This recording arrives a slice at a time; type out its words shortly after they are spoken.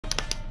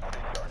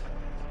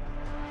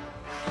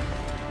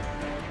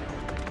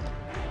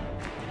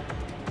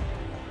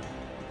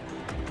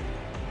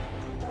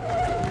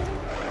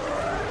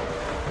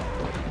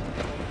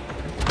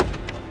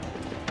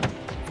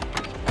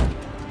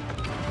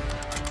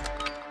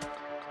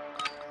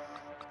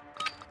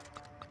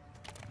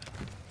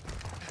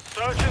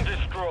Search and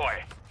destroy.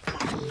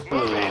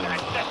 Move in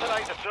and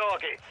detonate the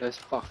target. Let's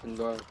fucking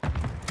go.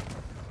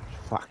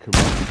 Fuck him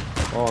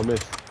up. Oh, I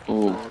missed.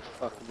 Oh, Let's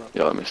fuck him up.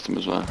 yeah, I missed him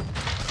as well.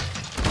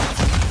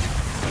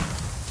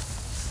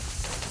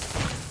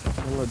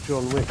 I'm like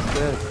John Wick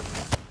there.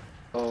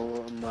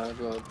 Oh my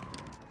god.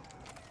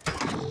 I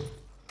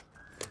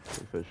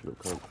think I should have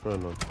come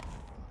front on.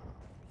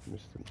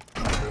 Missed him.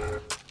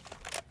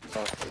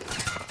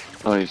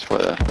 Oh, he's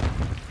right there.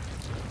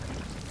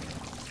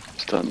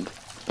 Stunned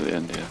at the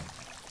end, yeah.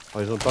 Oh,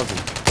 he's on buzzing.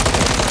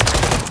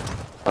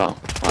 Oh,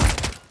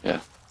 right. Yeah.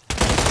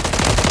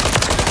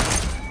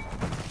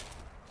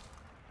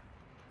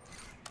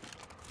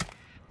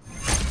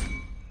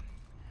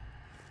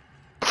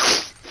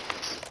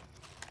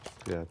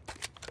 Yeah.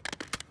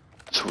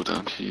 It's all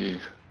down to you.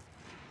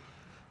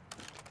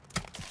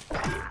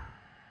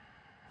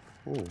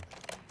 Ooh.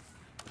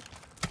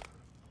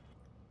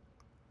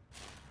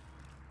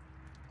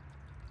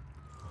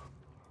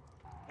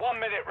 One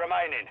minute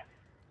remaining.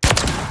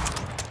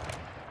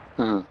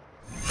 Uh-huh.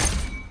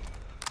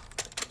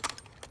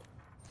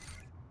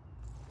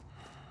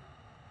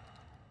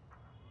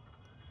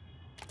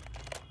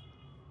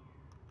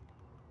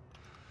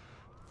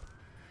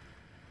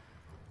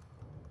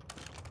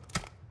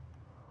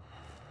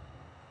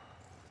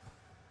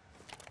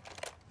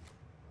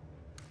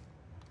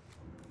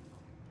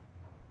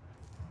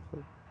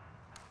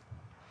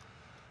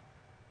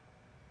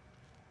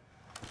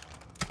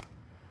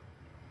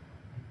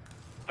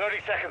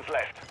 Seconds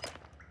left.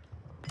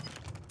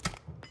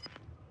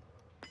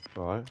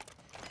 Alright.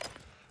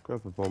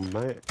 Grab a bomb,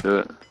 mate. Do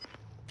it.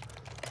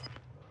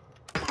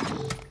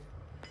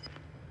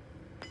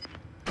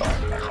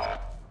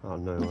 Oh,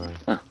 no way.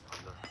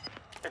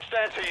 It's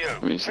down to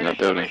you. mean, he's in that Finish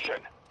the building.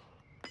 mission.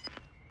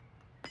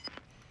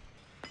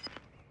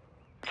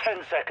 10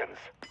 seconds.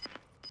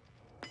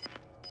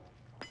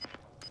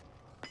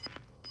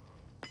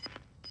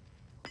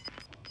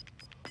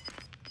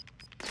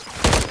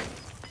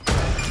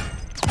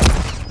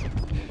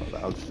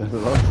 That was so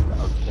lost.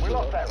 We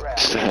lost that round.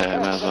 Yeah,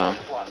 might as well.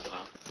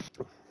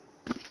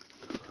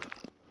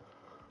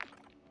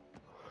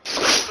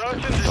 Search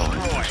and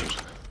destroy.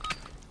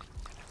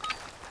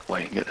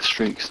 Wait and get the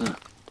streaks, isn't it?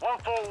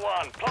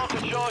 141. Plant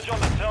a charge on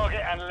the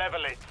target and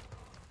level it.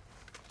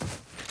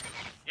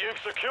 You've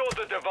secured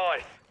the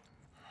device.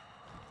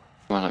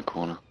 Around that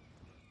corner.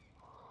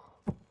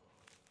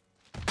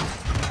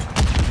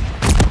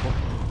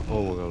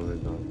 Oh my god, they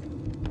died.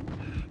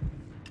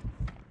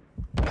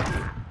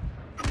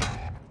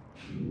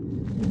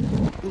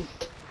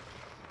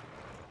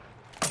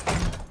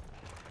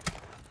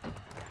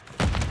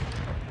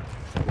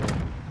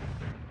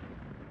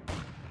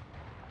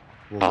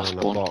 Last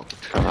spawn.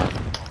 Come back.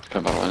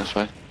 Come back right this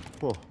way.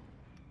 Oh.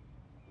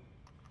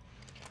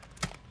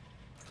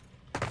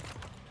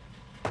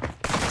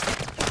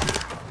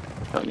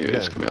 I knew it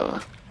was going to be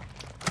out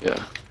there.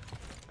 Yeah.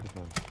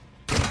 Okay.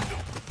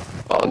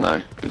 Oh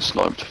no, been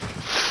sniped.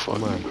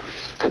 Fuck. Man.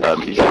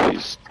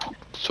 He's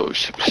sort of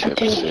ship him.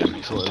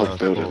 He's on top of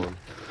the building.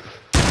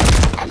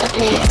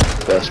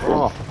 First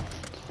spawn. Oh.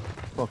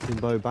 Fucking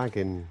Bo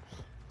Baggins.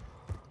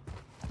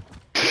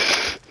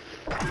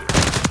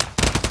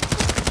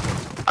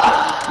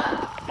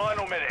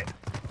 Final minute.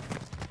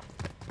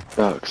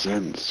 Dark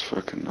Zen's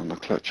fucking on the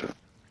clutcher.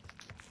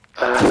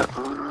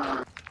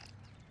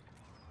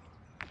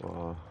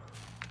 Oh.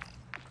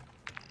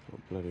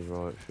 What bloody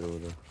right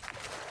shoulder.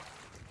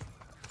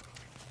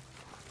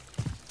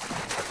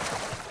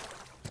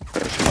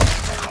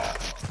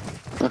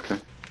 Okay,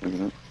 look at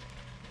that.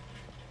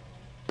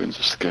 Wins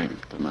just the game,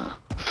 doesn't matter.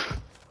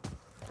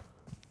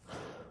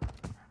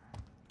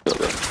 Got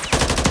there.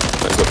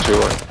 No, got to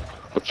your right.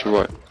 Got to your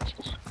right.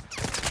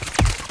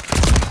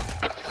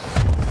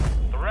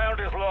 The round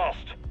is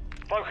lost.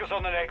 Focus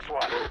on the next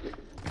one.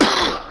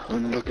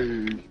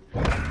 Unlucky.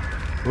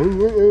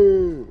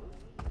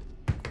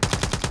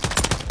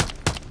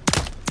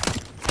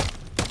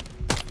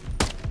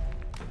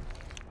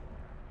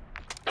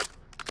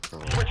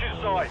 Switching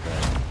sides.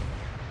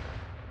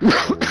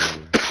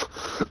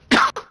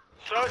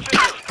 Search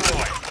and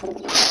destroy.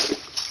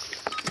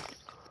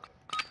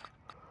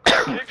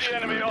 Keep the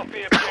enemy off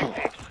the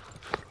objectives.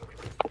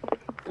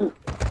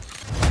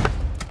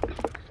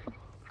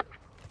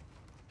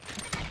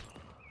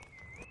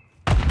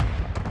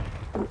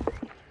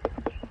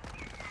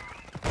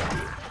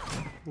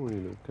 Oh,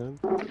 you look good.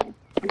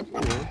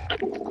 Yeah.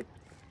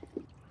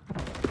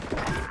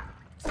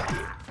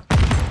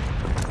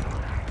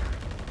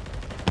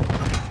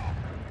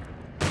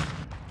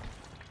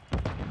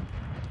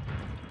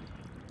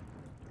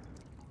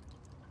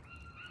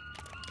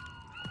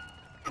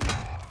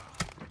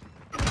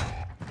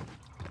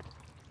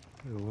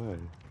 No way.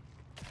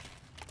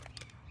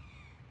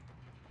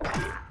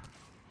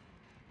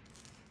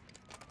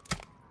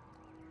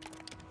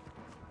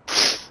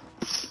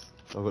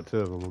 I've got two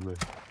of them on me.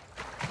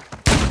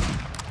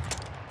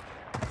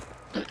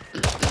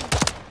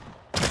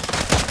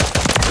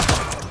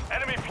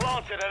 Enemy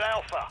planted at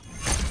Alpha.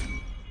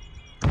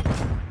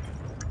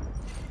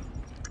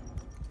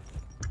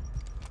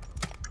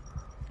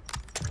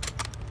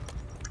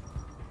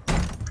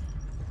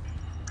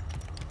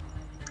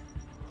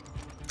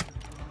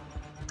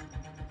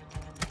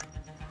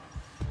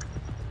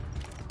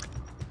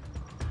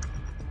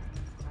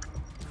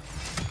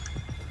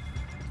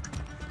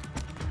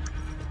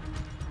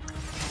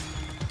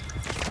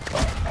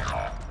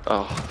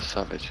 Oh,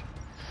 savage.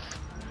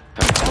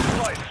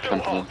 Site still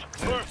Camping on.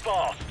 hot. Move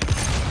fast.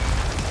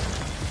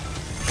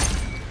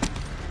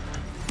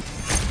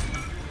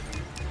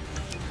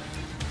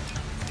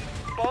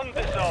 Bomb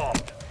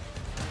disarmed.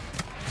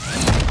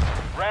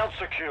 Round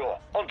secure.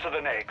 On to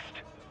the next.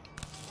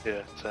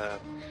 Yeah, it's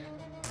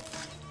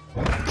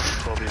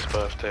Tommy's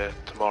birthday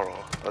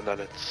tomorrow, and then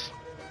it's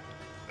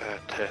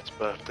Tate's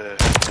birthday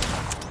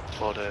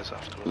 4 days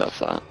afterwards. Love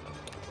that.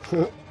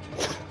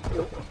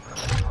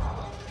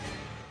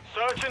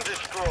 Search and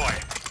destroy.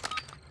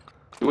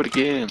 Do it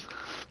again.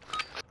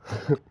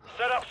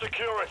 Set up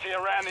security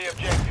around the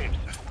objectives.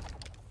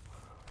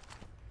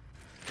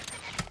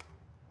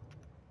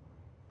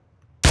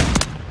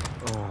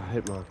 Oh,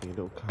 hit marking, you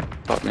little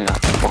cunt. Fuck me,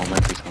 that's a bomb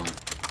every time.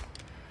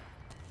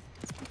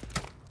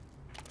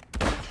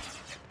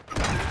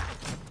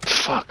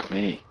 Fuck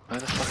me. Where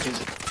the fuck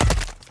is it?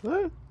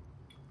 What?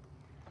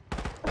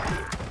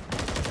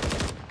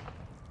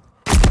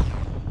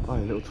 Oh,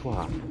 you little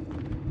twat.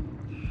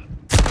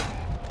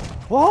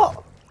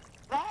 What?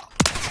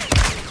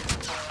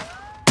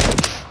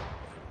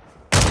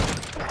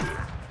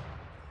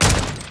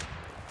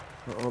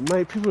 Oh,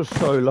 mate, people are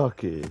so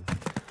lucky.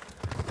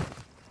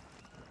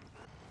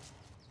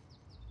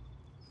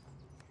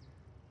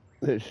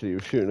 Literally, you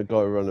were shooting a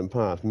guy running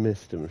past,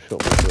 missed him, and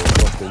shot me through a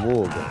fucking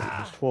wall gun.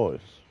 Just twice.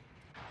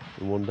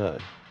 In one day.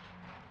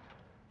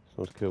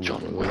 Someone's killed me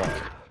John with Wick.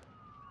 that.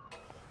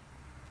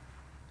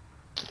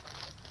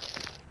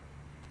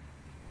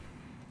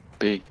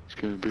 B. It's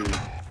gonna be.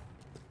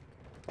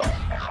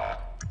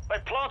 They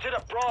planted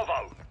at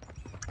Bravo.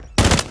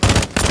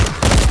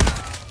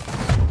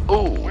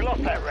 Oh! We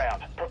lost that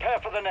round. Prepare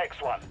for the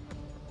next one.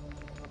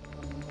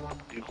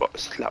 You got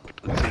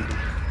slapped with the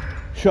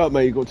TV. Shut up,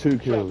 mate, you got 2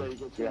 kills. I've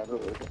never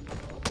been.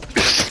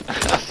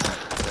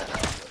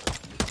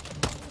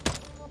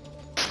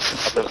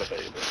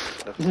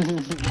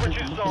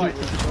 Switching sides.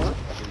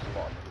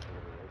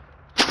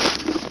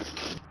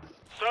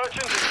 Search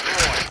and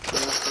destroy.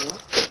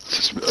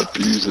 Just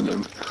abusing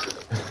him.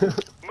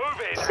 Move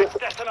in and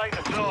detonate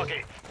the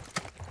target.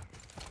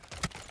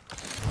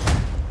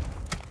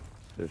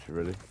 Is she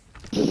really?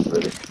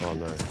 Oh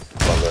no.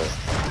 Oh no.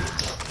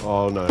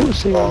 Oh no.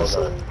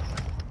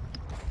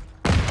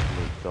 I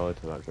died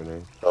to that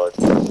grenade.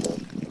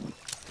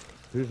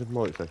 Who's the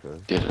mic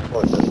second? Get it.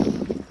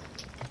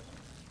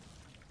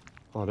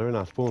 Oh, they're in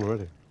our spawn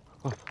already.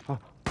 Oh, oh.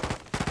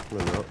 No,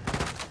 they're not.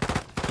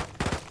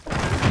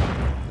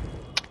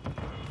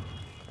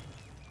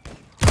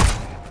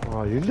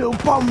 Oh, you little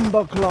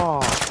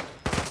bumbuckler!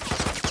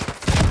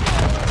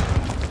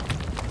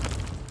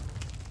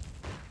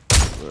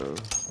 Oh,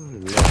 so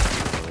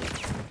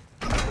lucky, man.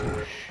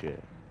 Oh,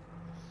 shit.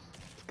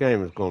 This game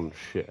has gone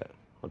shit.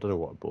 I don't know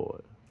what I bought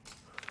it.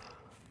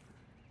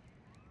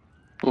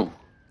 Oh,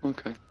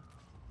 okay.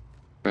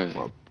 Where is it? I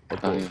Oh,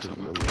 bought yeah, it.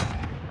 somewhere.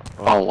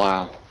 Oh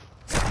wow.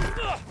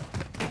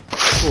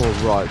 Poor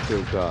right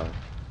field guy.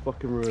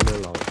 Fucking ruin their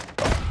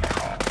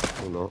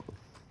life. Or not.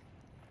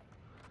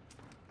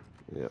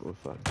 Yeah, we're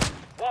fine.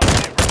 1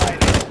 minute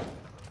remaining.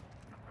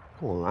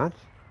 Come on, lad.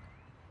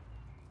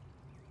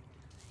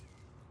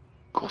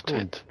 Got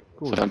it.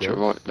 Go So on, down to your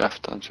Joe. right,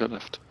 left, down to your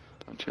left.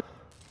 Down to your...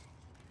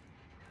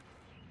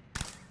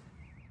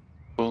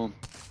 Boom.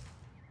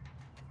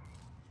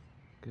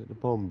 Get the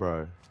bomb,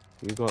 bro.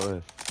 You got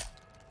this.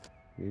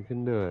 You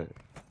can do it.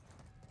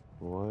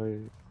 Why?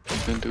 You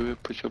can do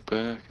it, put your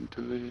back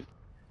into it.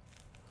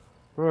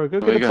 Bro, go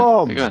Where get you a going?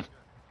 bomb! Where you going?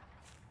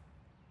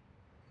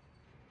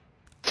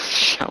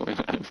 Shouting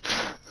at him.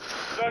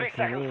 30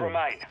 seconds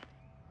remain.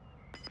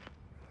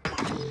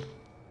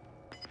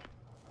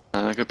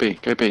 Go B,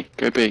 go B,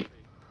 go B.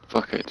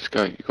 Fuck it, just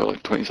go. You got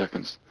like 20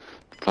 seconds.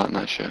 Plant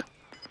that shit.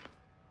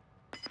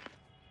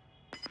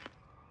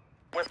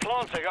 We're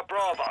planting at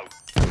Bravo.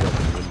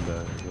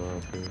 Window as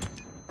well, too.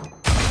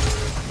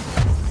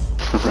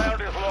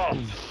 Round is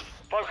lost.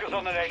 Focus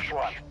on the next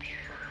one.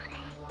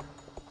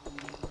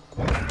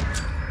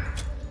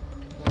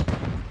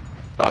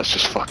 That's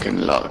just fucking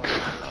luck.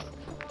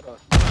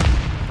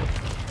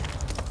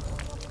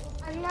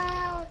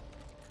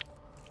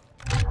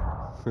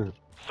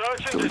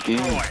 Search Do and it again.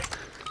 destroy.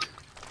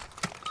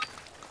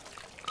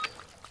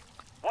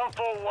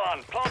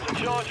 141. Plant a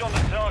charge on the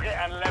target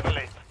and level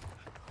it.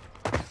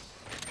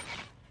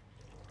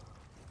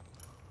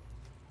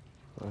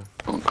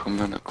 Don't come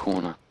in the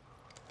corner.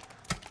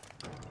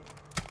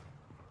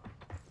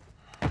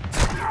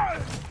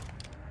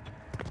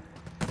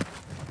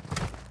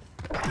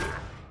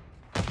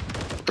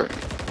 Brick.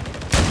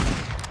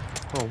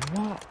 Oh,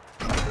 what?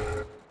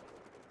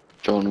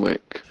 John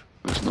Wick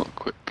was not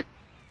quick.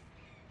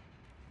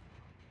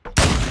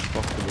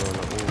 Fucking run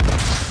at all.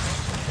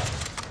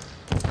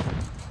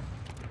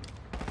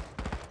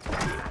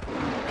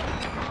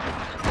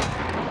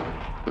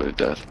 We're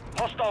dead.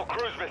 Hostile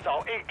cruise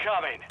missile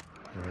incoming.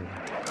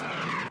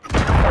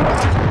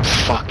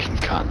 Fucking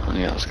cunt. I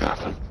knew that was gonna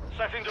happen.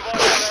 Setting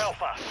device on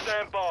Alpha.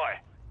 Stand by.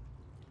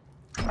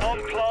 Bomb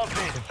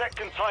planted. Set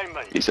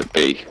containment. He's a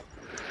B.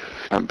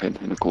 Camping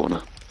in the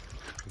corner.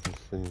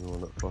 Just seeing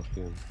one that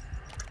fucking.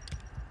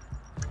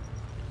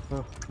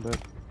 Oh, dead.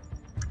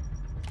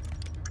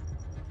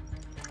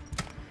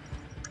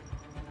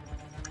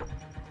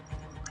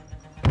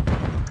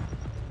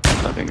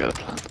 I didn't get a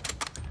plan.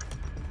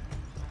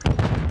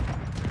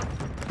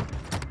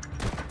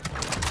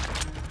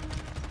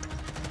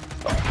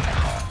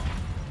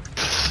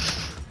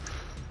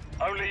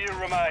 Only you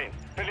remain.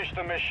 Finish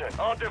the mission.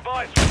 Our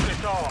device was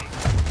disarmed.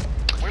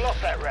 We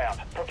lost that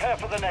round. Prepare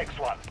for the next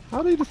one.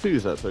 How do you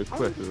defuse that so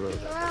quick as well?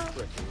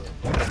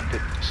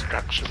 Big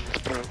distractions,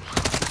 bro.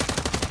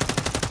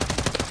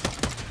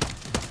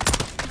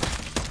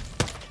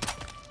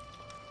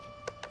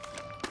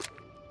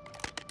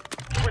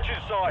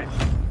 Switching sides.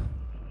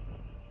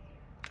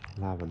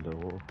 Lavender,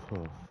 what a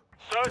puff.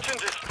 Search and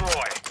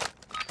destroy.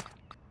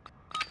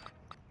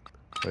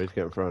 Oh, he's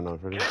getting thrown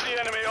off already. Keep the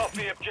enemy off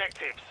the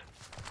objectives.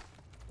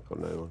 Got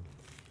no one.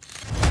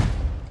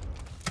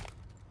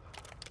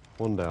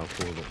 One day I'll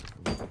call it.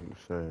 I keep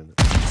saying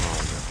it.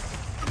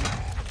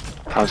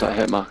 How's that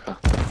hit marker?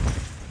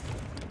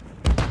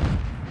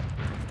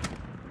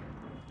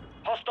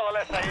 Hostile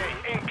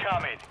SAE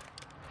incoming.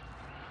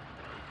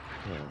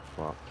 Oh,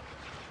 fuck.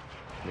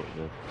 Not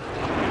good.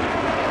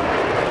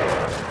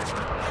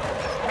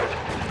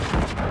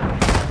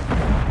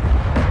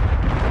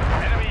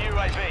 Enemy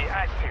UAV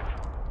active.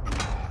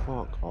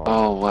 Fuck off.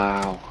 Oh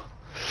wow.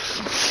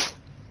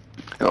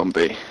 Go on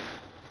B.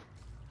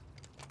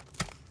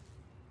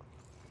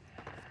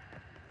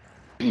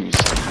 You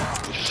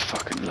just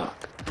fucking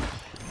luck.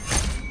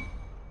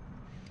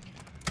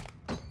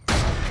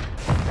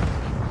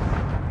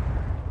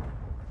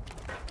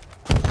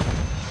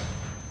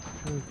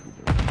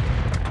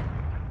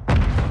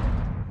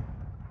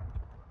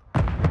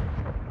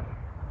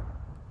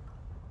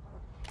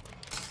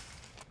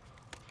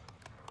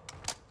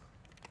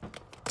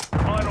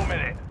 Final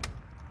minute.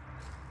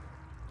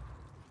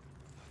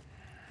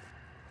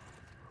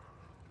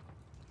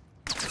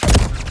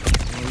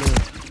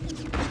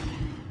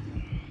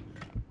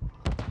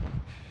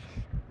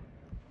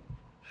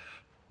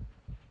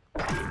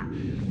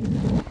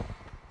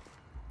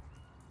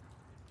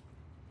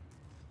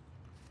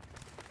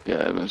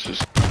 Yeah, it was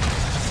just.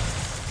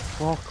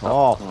 Fuck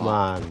off,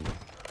 man.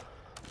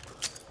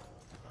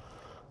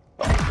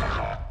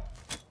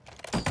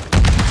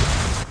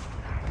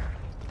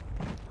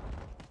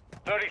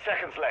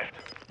 Seconds left.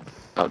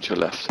 Out to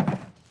your left.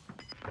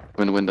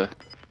 Go in the window.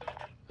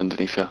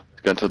 Underneath you.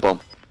 It's going to the bomb.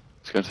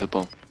 It's going to the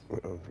bomb.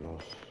 I've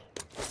lost.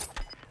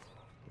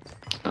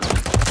 No.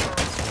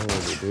 Why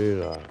would you do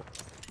that?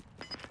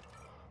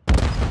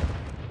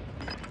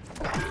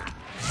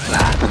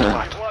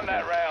 We've won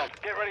that round.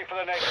 Get ready for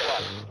the next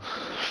one.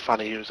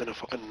 Fanny using a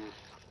fucking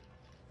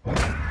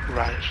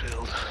riot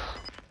shield.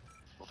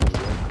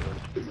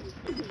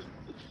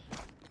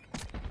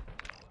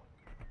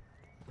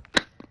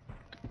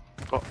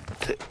 Got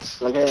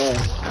tits.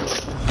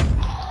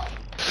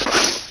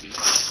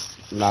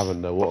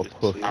 Lavender, what a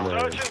puff, man.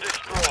 Search and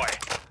destroy.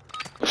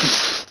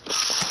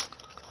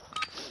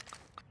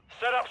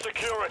 Set up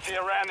security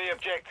around the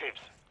objectives.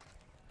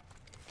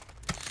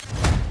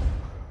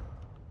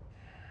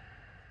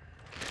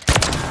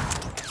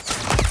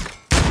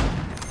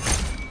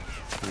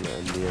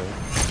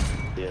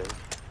 Yeah.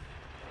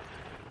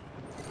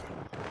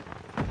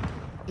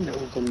 No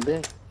one come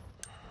there.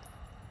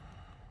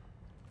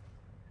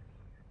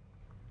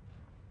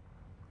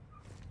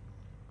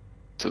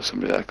 Still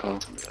somebody there, Carl.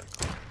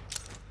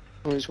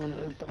 Always one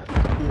at the back.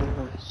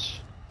 Nice.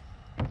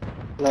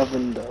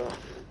 Lavender.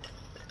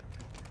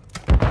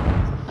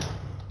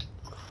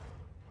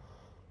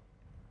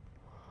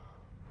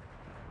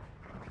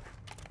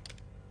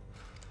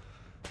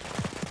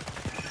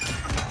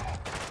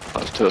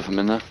 There's two of them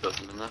in there.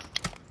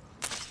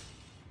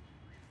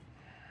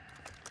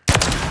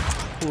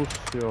 Push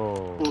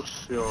your.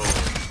 You're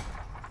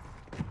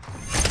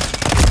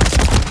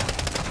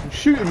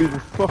shooting me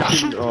with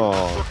fucking.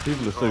 Oh,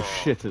 people are so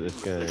shit at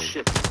this game.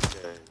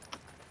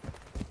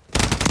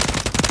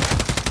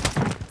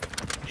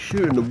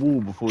 Shooting the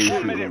wall before you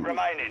 1 shoot minute them.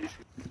 remaining.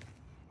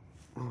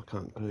 Oh, I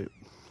can't cope.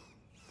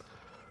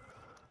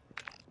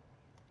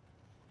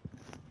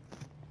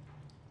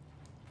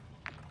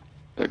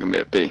 They're gonna be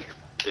at B.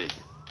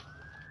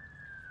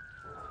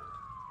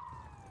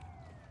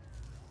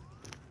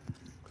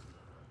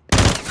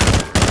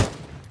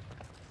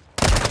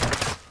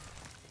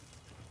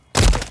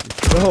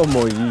 Oh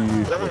my, you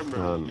useless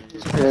man.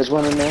 There's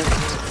one in there.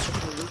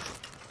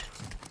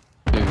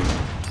 Two.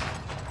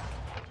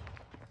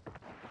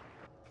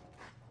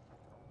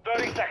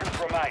 30 seconds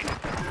remain.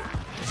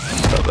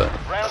 Got there.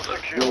 Round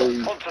secure.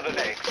 On to the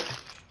next.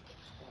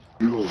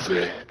 Move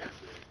it.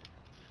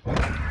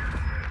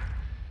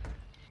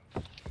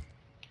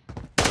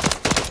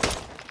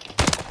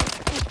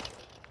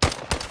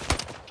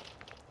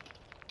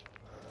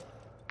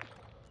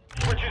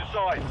 Switching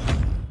sides.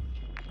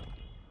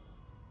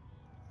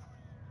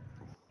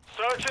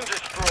 Search and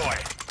destroy.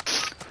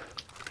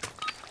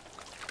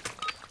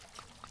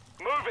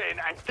 Move in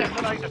and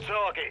detonate the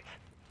target.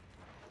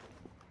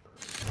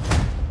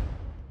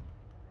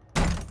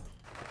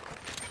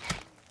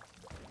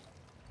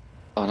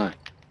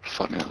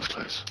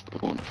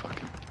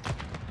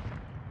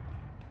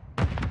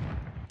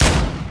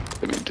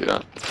 me do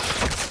that.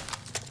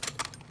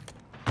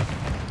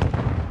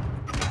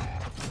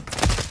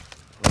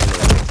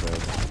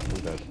 I'm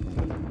dead.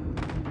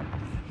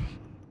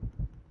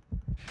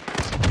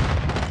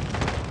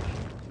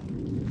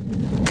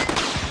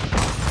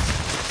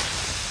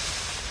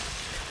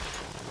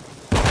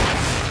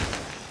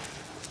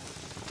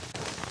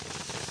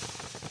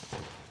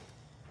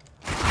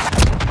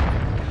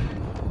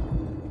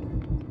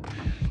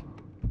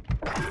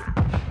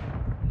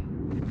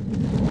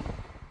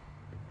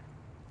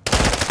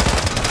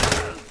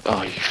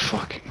 Oh, you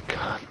fucking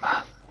cunt,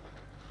 man.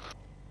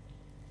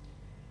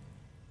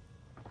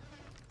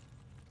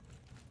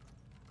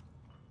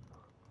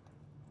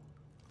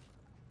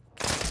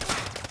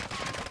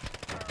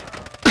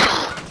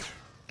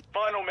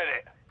 Final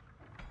minute.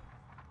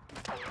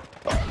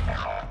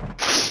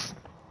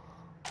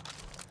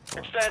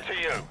 It's down to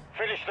you.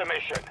 Finish the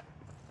mission.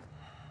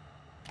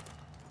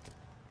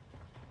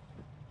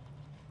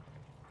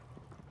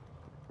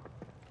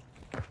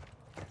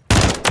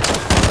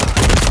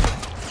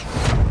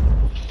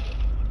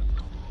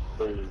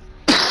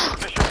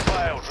 Mission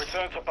failed.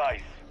 Return to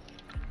base.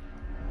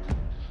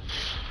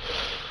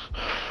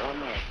 Oh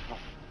no.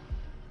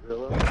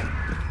 Really?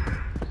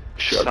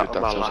 Shit, I did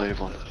that Sat on to my save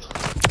one.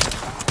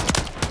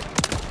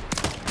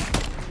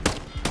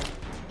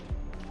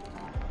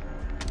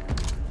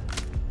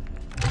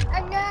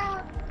 Oh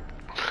no!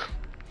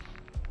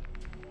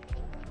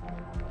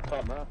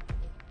 Oh no.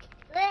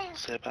 Liz,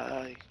 Say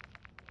bye.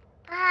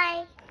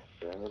 bye.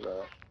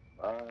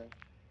 Bye.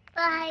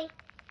 Bye.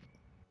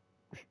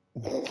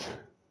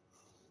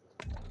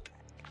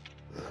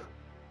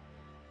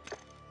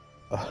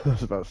 I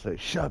was about to say,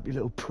 shut up, you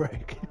little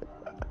prick.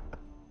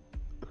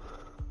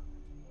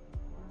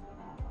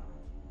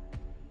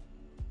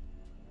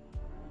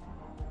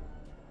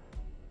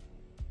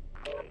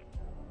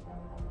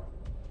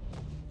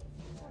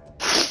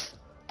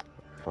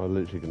 I was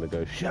literally gonna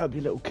go, shut up,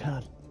 you little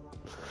cunt.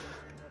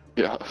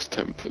 Yeah, I was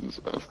tempted as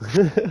well.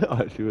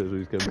 I actually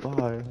was going,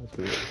 bye. I was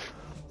gonna go,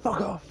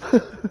 fuck off.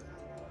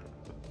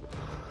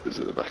 It was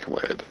in the back of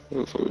my head.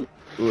 That's all.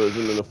 Well,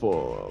 and then I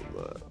thought,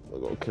 I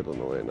got a kid on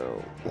the way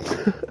now.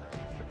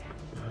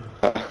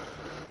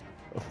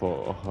 I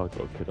thought, oh, I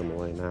got a kid on the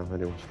way now.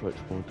 Anyone spoke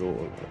to my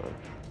daughter.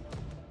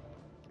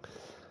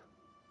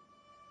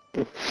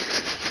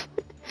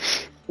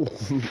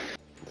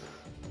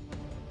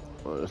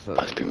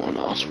 That's been my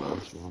last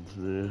one.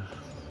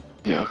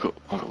 Yeah, I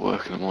got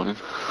work in the morning.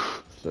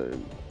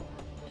 Same.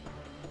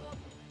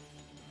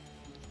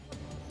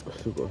 I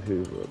still got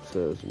Hoover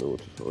upstairs and all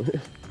to tell you.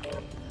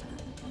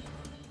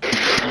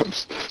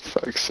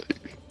 Fuck's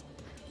sake.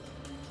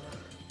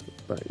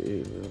 Back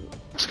you,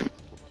 It's gonna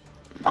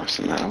be nice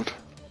and loud.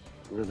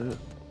 really.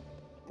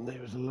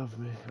 Neighbours will love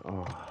me.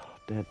 Oh,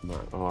 dead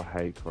man. Oh, I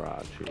hate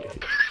Karachi.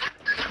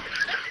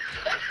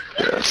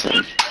 Yeah,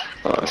 same.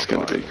 Oh, it's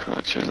gonna be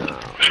crouching. No,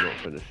 I'm not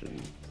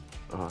finishing.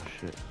 Oh,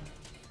 shit.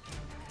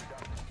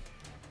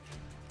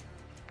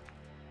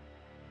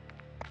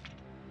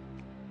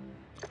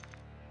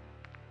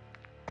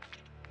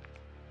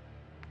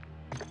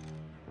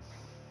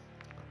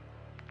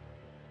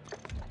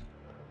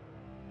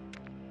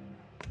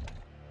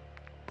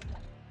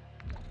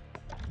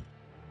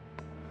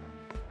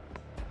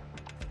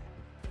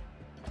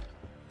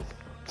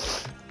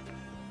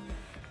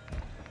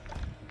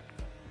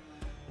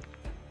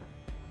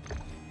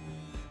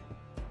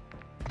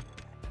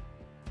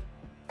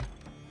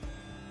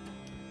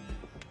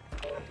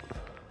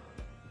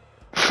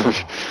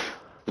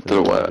 I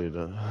don't know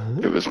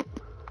why. It was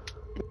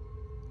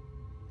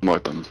my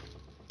bum.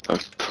 I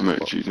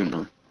promoted you, didn't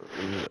I?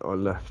 Yeah, I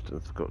left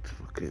and forgot to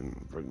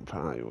fucking bring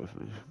Patty with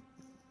me.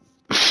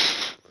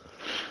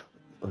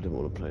 I didn't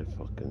want to play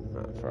fucking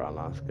that for our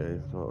last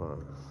game.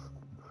 Thought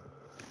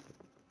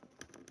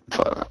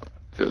Fuck that.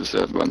 If it was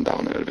run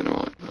down, it would have been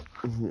alright.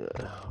 yeah,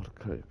 I'd have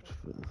coped,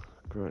 but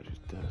Karachi's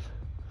dead.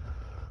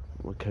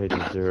 My KD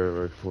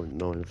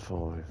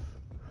 0.95.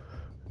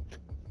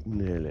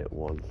 Nearly at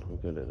 1. I'll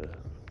get it there.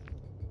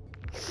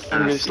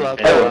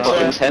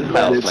 Fucking 10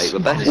 health, mate,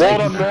 with that. Lord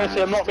have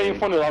mercy, I'm not being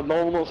funny, lad.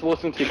 No one wants to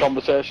listen to your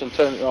conversation.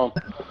 Turn it on.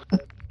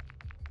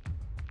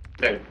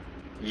 No,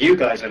 you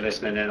guys are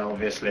listening in,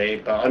 obviously,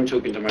 but I'm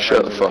talking to my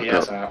Shut friends the on the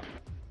fuck PS app.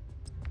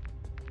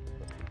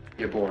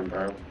 You're boring,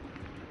 bro.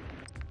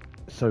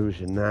 So was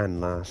your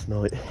nan last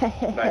night.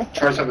 Like,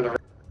 try some of the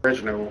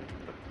original.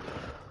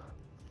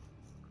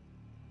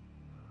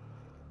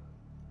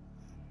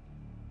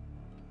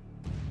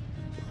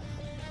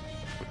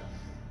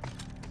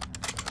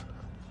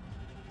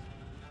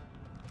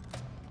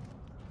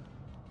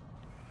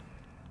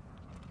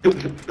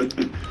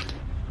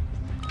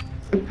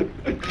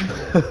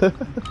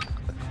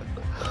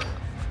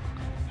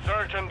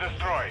 Search and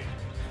destroy.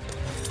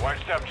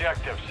 Watch the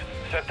objectives.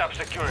 Set up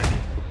security.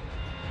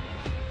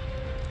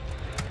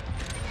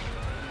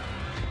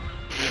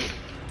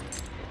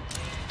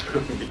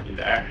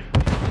 There.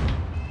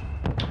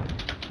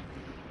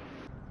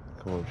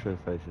 Come on, show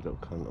face, you little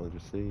cunt. I'll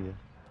just see you.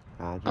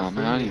 Oh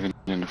man, I ain't even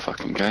in the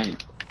fucking game.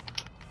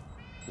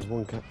 There's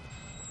one cat.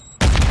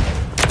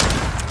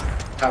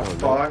 How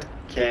far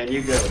can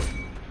you go?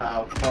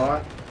 How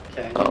far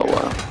can you Oh go?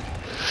 wow.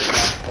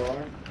 How far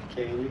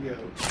can you go?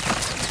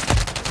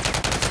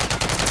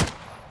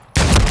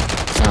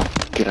 Oh,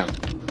 get out.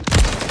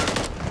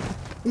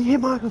 You hit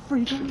Michael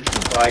 3 times.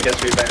 Well, I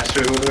guess we better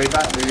swim all the way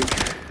back, Luke.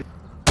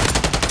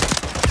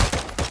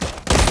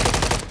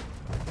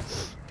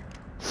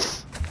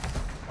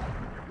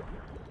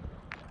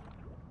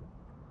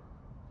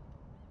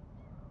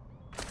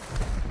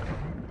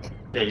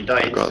 Yeah, you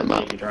die got them instantly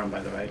out. if you drown, by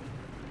the way.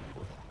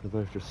 They're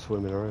both just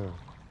swimming around.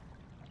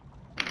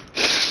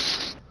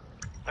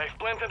 They've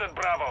planted at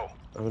Bravo.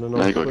 Having a Now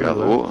nice you gotta swim, get out of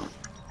the lad. water.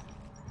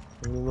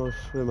 Having a nice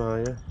swim, are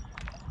you?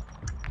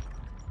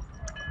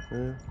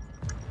 Yeah.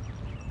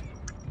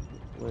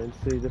 Wait and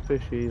see the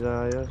fishies,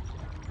 are you?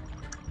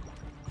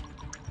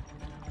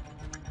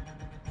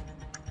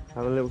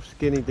 Have a little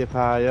skinny dip,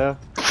 are you?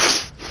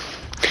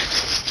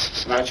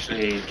 I'm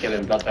actually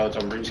killing bloodhounds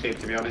on RuneScape,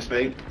 to be honest,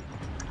 mate.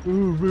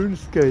 Ooh,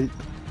 RuneScape.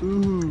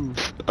 Ooh.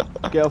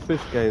 Get off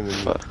this game then,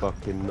 you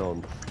fucking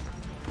nonce.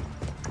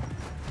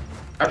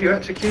 Have you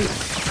executed?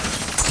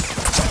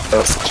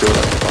 That's chilling.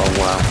 Oh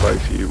wow,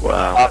 both of you.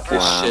 Wow.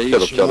 Wow.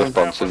 Kill up Jealous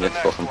Bronson, you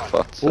fucking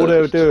fucks. All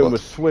they were doing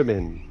was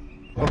swimming.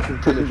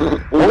 Fucking finish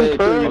it. All they're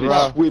doing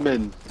Alright. is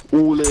swimming.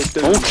 All they're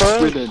doing is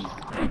swimming.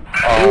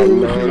 Oh,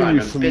 no. you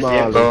I'm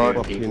Somali busy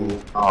fucking people.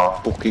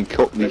 Fucking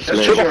cockney Just slave.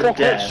 because you're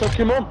dead. Suck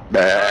him on. Nah.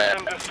 Search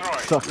and destroy.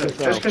 suck Look, just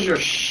yourself. because you're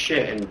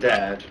shit and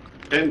dead,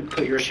 don't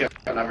put your shit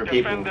on other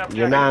people. Defend the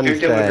Your objective. nan's Don't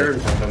deal with your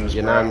dead. problems,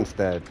 Your bro. nan's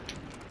dead.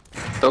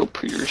 Don't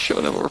put your shit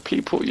on other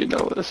people, you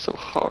know, that's so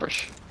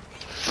harsh.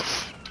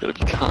 You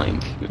gotta be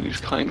kind. You gotta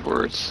use kind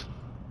words.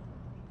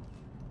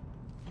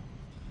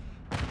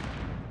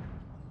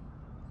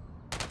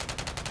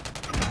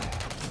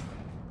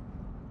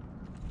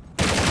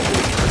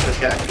 Just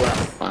get a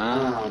clap.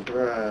 Wow. Oh,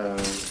 bro.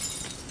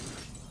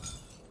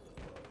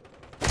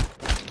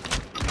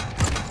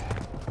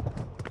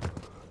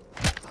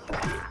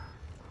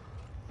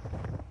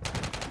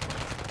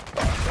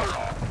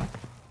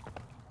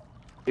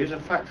 Here's a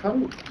fat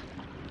cunt.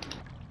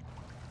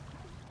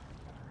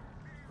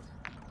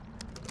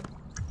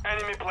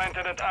 Enemy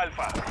planted at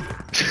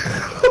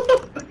Alpha.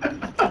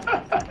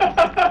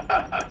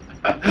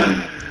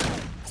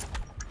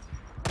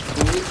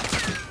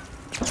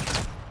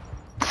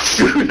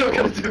 We're not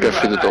gonna do Go it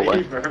through the like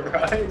doorway. that either,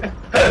 right?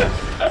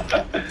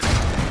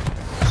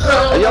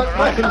 Are you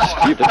fucking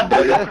stupid,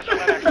 nigga? For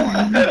the next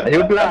one. Are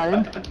you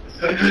blind?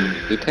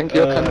 You think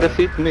you can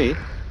defeat me?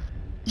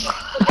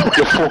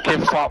 You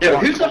fucking fat Yo,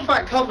 fuck. who's a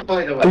fat cunt,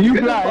 by the way? Are you Who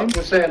the blind? fuck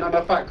was saying I'm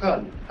a fat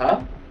cunt?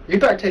 Huh? You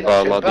better take that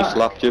Oh, shit lad, back. just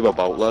slapped you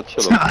about, lad,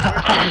 chill up.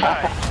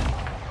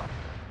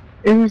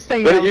 Who's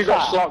saying But I'm you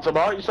got fat? slapped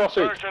about, you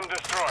sausage. Search and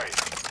destroy.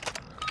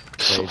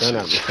 Yeah, you don't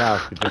have the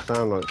south, you just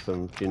sound like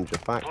some ginger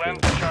fat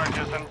Plant kid. the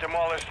charges and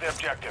demolish the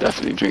objective.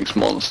 Definitely drinks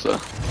Monster. All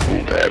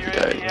day, every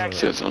day.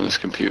 Sits on his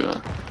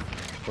computer.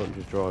 Can't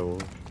just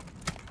drywall.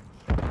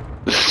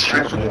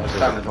 Actually, I was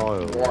standing.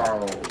 Kyle.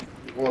 Wow.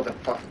 What the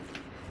fuck?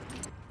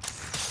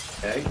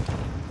 Okay.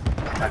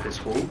 Back at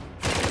school.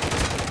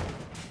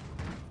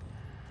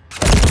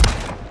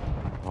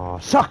 Oh,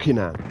 sucking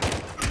at.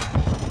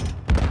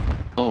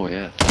 Oh,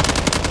 yeah.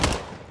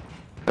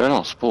 They're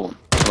not spawn.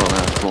 Oh,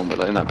 they're spawn, but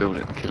they're in that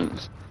building, killing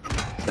us.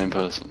 Same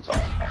persons.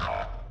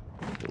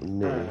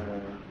 No.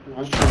 I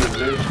was trying to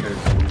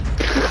no-scope them.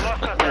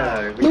 Lost that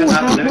Yeah, round. we can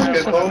have a Prepare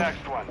no-scope for the off.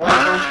 next one. Why is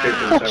hard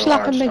so hard,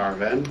 slapping me.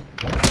 Starvin?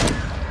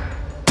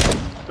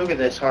 Look at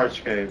this hard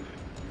scope.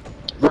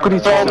 Look at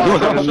his Oh, arm. my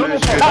Look God, at no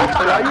his scope.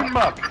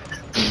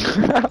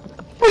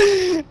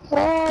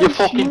 You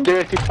fucking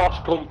dirty posh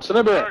cunts,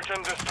 innit, bit? Search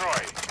and destroy.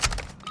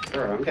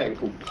 Bro, I'm getting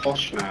called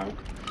posh now.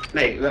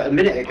 Mate, a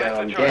minute ago Plant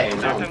I'm the gay,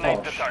 charges. now I'm Detonate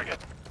the posh. target.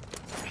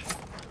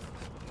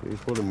 You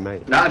call him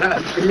mate. No,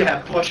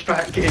 yeah, posh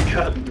back gay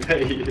cunt,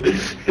 mate.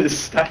 It's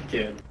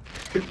stacking.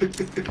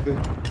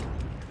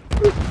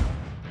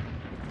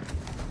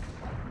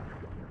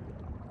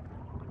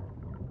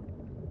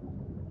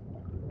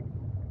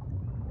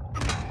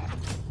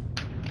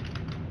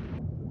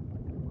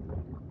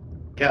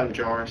 Get him,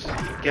 Joris.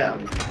 Get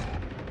him.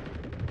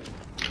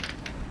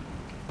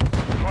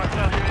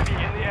 Hostile UAV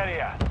in the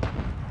area.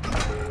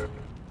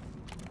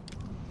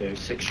 Dude,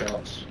 6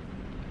 shots.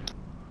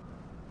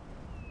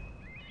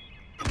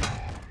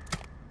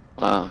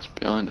 Wow, it's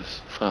behind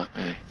us. Fuck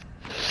me.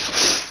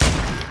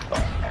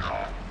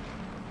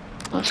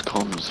 Nice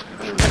comms.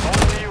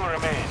 Only you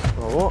remain.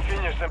 Oh, what?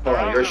 Finish the Oh,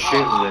 round your of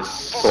shooting honor.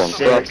 is Go on,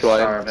 sick, start trying.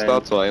 Starvin.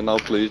 Start trying now,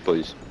 please,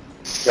 boys.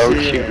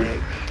 Sick.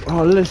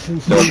 Oh, listen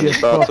to No, you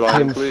start fucking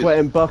trying, please.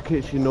 sweating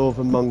buckets, you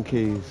northern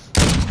monkeys.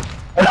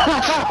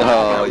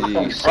 Oh,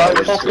 you son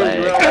of a slag.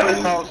 You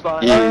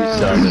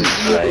son of a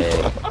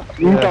slag.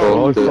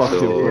 Oh, Fuck fucking the hell.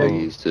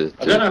 stories.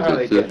 I don't know how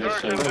they get this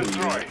Search so and long.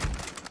 destroy.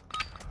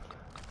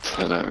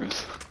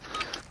 Hilarious.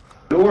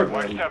 Nord,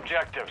 Watch man. the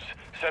objectives.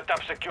 Set up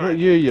Not security.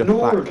 you, you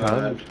Nord, fat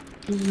man.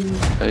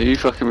 cunt. Are you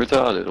fucking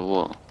retarded or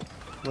what?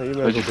 Well, you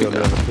may Where'd as you well be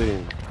on think the other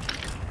team.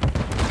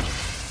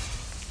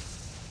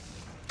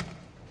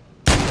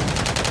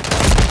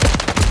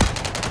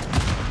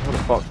 How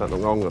the fuck's that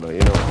not wrong on it? You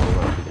know what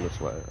I'm actually gonna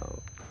swear it out.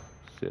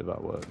 See if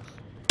that works.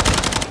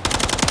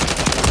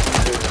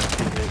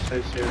 It's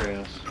so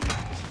serious.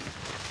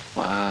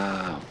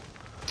 Wow.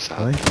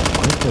 Why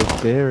so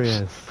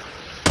serious?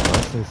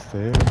 Why so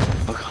serious?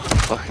 Oh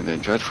god, fucking they're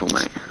dreadful,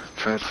 mate.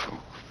 Dreadful.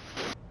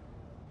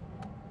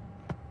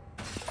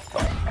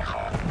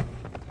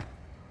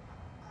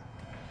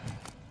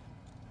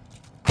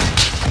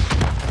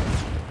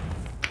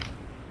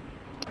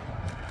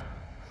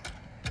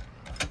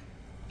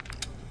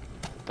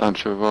 Down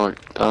to the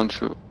right, down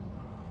to...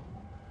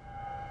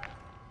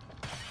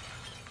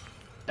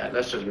 Yeah,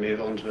 let's just move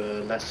on to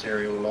a less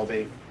serial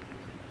lobby.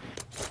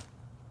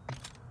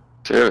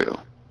 Cereal?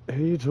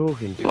 Who are you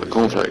talking to? Like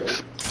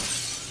cornflakes.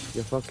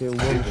 You're fucking 1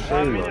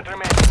 1 minute to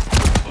remaining.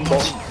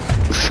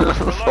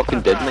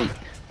 Fucking dead meat.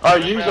 Oh,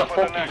 use that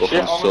fucking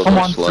shit on Come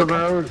the on,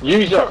 slug.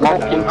 Use it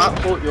fucking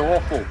absolutely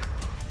awful.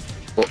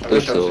 What I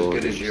wish this I was as or...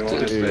 good as you, Dude,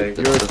 honestly.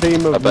 you're a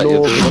team I of bet you're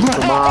Northern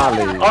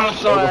Somali.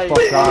 Honestly, What the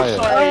fuck are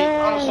you?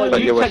 honestly, Bet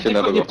you you're take wishing dick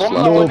never with your got bum,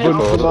 slapped don't you?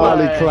 Northern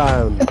Somali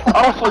clown.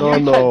 Honestly, Oh,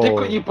 you no. take dick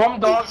with your bum,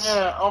 don't you?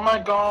 Oh my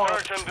god.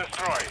 Search and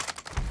destroy.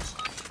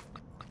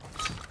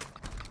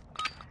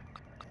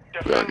 We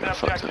are Defend getting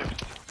fucked up.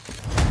 objectives.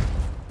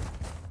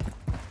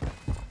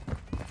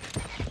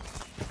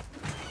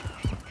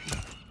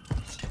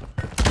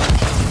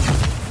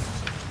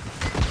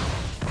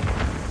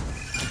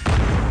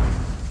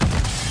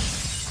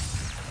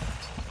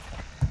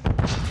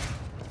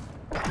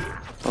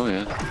 Oh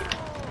yeah.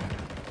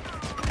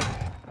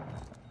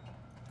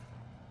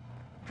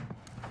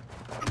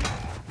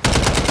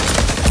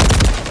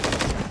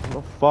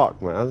 Oh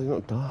fuck, man, how's he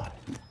not died?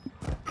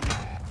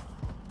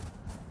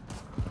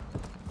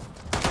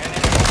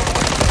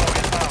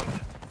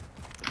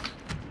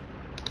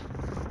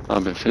 Oh,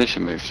 I've been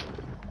finishing moves.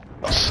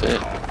 Sick.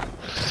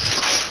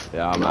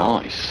 Yeah, I'm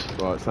out. Nice.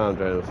 Right,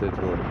 Sandra, I'll see you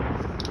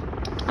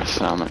tomorrow.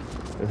 Salmon.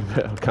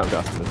 I'll come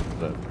down to this.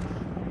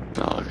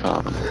 No, I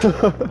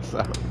can't.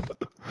 So.